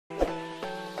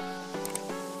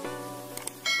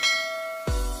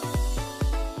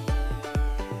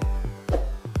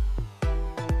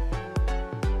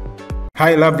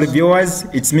Hi lovely viewers,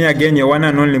 it's me again, your one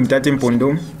and only Mutati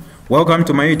Mpundu. Welcome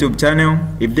to my YouTube channel.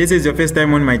 If this is your first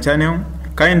time on my channel,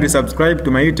 kindly subscribe to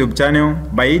my YouTube channel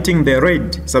by hitting the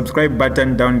red subscribe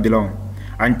button down below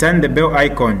and turn the bell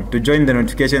icon to join the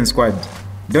notification squad.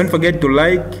 Don't forget to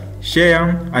like,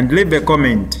 share and leave a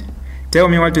comment. Tell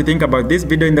me what you think about this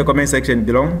video in the comment section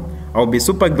below. I'll be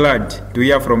super glad to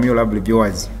hear from you lovely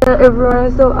viewers. Hello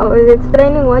everyone, so I was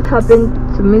explaining what happened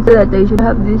to me so that I should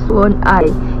have this one eye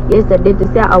yesterday to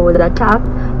say I was attacked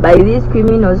by these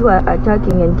criminals who are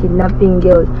attacking and kidnapping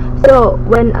girls. So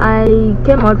when I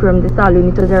came out from the salon,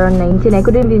 it was around 19. I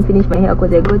couldn't even finish my hair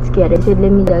because I got scared. I said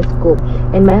let me just go,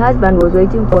 and my husband was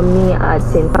waiting for me at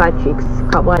St. Patrick's,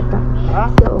 Kawata.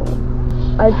 So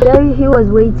as he was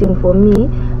waiting for me,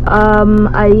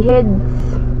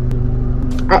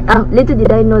 little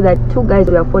did I know that two guys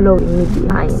were following me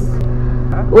behind.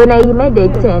 When I made a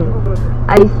turn,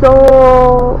 I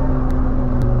saw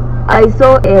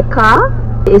a car,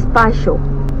 a special,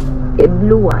 a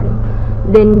blue one.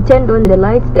 Then turned on the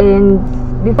lights, and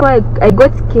before I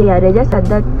got scared, I just had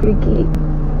that freaky.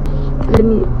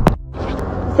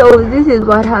 So this is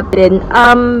what happened.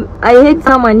 I heard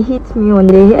someone hit me on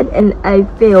the head, and I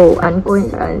fell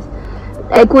unconscious.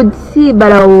 I could see,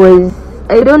 but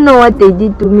I don't know what they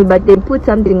did to me, but they put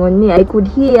something on me. I could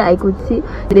hear, I could see.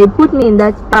 They put me in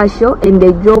that special and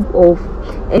they drove off.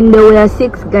 And there were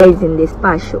 6 guys in the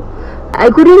special. I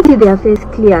couldn't see their face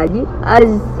clearly. As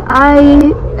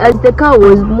the car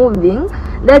was moving,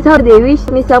 that's how they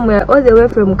reached me somewhere all the way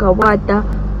from Kawata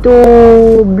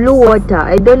to Blue Water.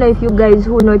 I don't know if you guys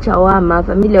who know Chawama,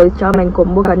 familiar with Chawama and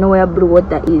Komboka, know where Blue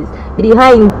Water is.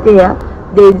 Behind there,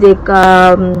 there's a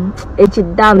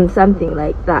dam, something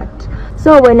like that.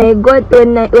 So when they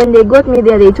got me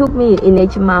there, they took me in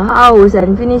my house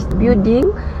and finished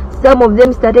building. Some of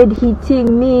them started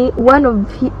hitting me. One of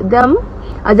them,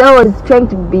 as I was trying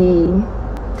to be,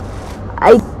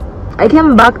 I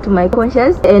came back to my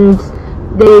conscious, and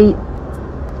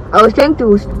I was trying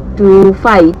to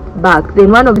fight back.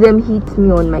 Then one of them hit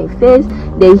me on my face.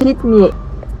 They hit me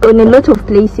on a lot of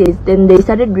places. Then they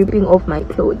started ripping off my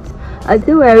clothes. As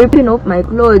they were ripping off my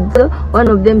clothes, one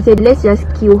of them said, let's just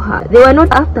kill her. They were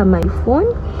not after my phone.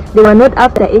 They were not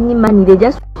after any money. They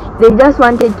just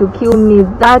wanted to kill me.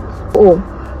 That's all.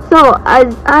 So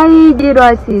as I did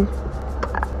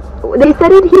they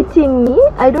started hitting me.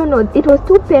 I don't know. It was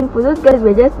too painful. Those guys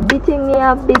were just beating me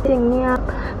up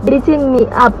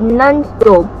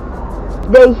non-stop.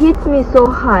 They hit me so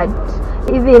hard.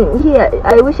 Even here,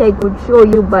 I wish I could show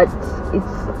you, but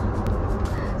it's...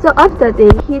 So after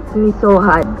they hit me so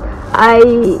hard, I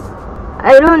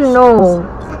don't know.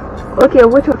 Okay,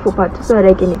 watch out for part 2 so that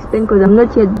I can explain, because I'm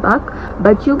not yet back.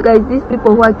 But you guys, these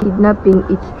people who are kidnapping,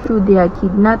 it's true, they are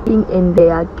kidnapping and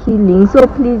they are killing. So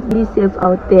please be safe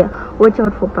out there. Watch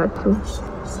out for part 2.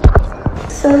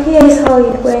 So here is how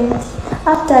it went.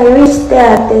 After I reached there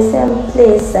at the same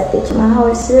place at my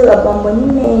house,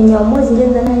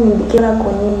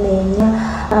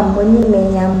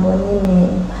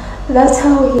 that's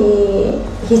how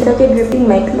he started ripping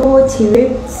my clothes.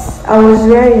 I was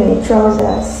wearing a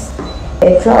trousers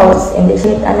and the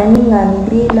shirt,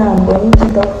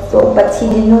 so but he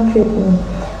did not rape me.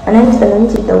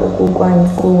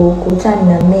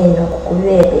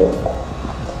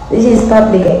 This is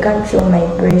public, I can't show my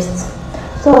breasts.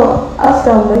 So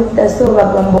after the silver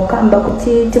bambokamba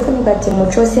kuti tifunika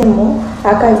timuchosemo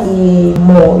akali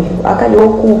moyo akali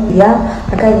okupya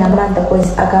akali namanda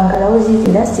cause akankala uzi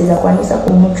za kwanisa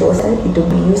kumuchosa, it will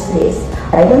be useless.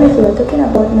 I don't know if you are talking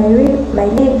about my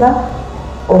liver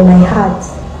or my heart.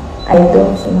 I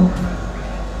don't know.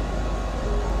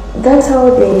 That's how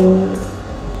they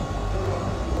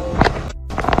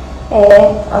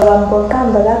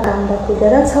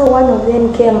that's how one of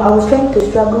them came. I was trying to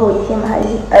struggle with him as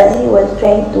he was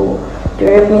trying to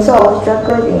rape me. So I was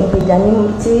struggling with him.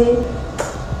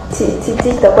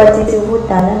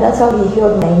 That's how he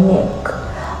held my neck.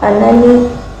 And then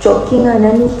choking.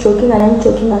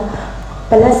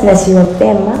 Palas na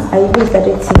siyopema. I even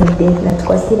started seeing death.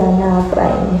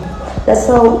 That's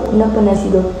how napona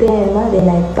siyopema. Then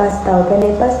I passed out. When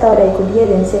I passed out, I could hear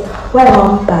them say, "Why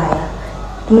vampire?"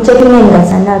 I'm checking in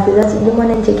that's the one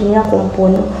I'm checking up on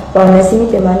Mpundu. I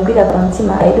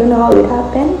don't know how it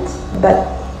happened, but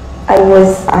I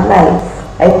was alive.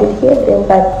 I could hear them,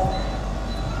 but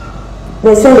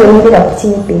they said they wanted a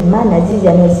putting payment.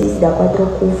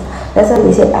 That's how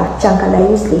they said, chankala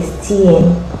useless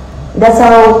TN. That's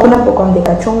how kuna pokom de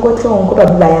kachongo chongo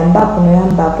bayamba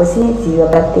kunoyamba opportunity,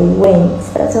 but they went.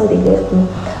 That's how they left me.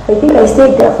 I think I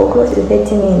stayed there for close to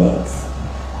 30 minutes.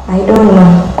 I don't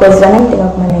know, because when I think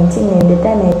of my 19 and the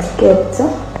time I escaped,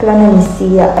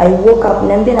 I woke up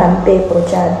and then I'm paper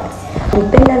child.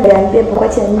 Depending on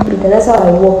paper, that's how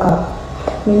I woke up.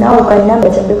 Now I can number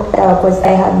because I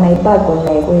had my bag on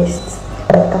my waist.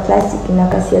 But plastic in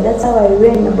Akasia, that's how I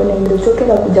ran in the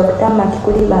Chokela Kujakutama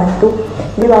Kikuli Bantu.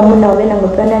 Never Muna when I'm a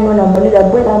plan and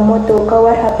moto.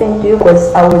 What happened to you?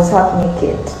 Because I was half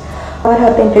naked. What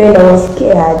happened to you? I was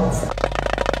scared.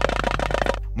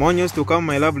 More news to come,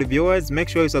 my lovely viewers. Make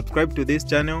sure you subscribe to this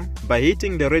channel by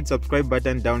hitting the red subscribe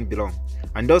button down below.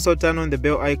 And also turn on the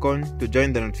bell icon to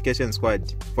join the notification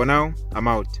squad. For now, I'm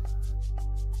out.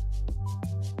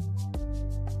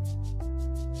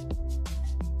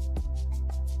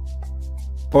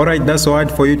 Alright, that's all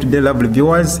for you today, lovely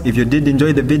viewers. If you did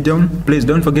enjoy the video, please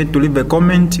don't forget to leave a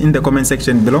comment in the comment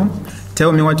section below.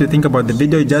 Tell me what you think about the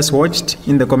video you just watched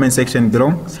in the comment section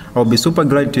below. I'll be super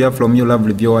glad to hear from you,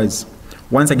 lovely viewers.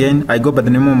 Once again, I go by the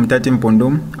name of Mutati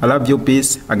Mpundu. I love you,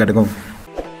 peace, I gotta go.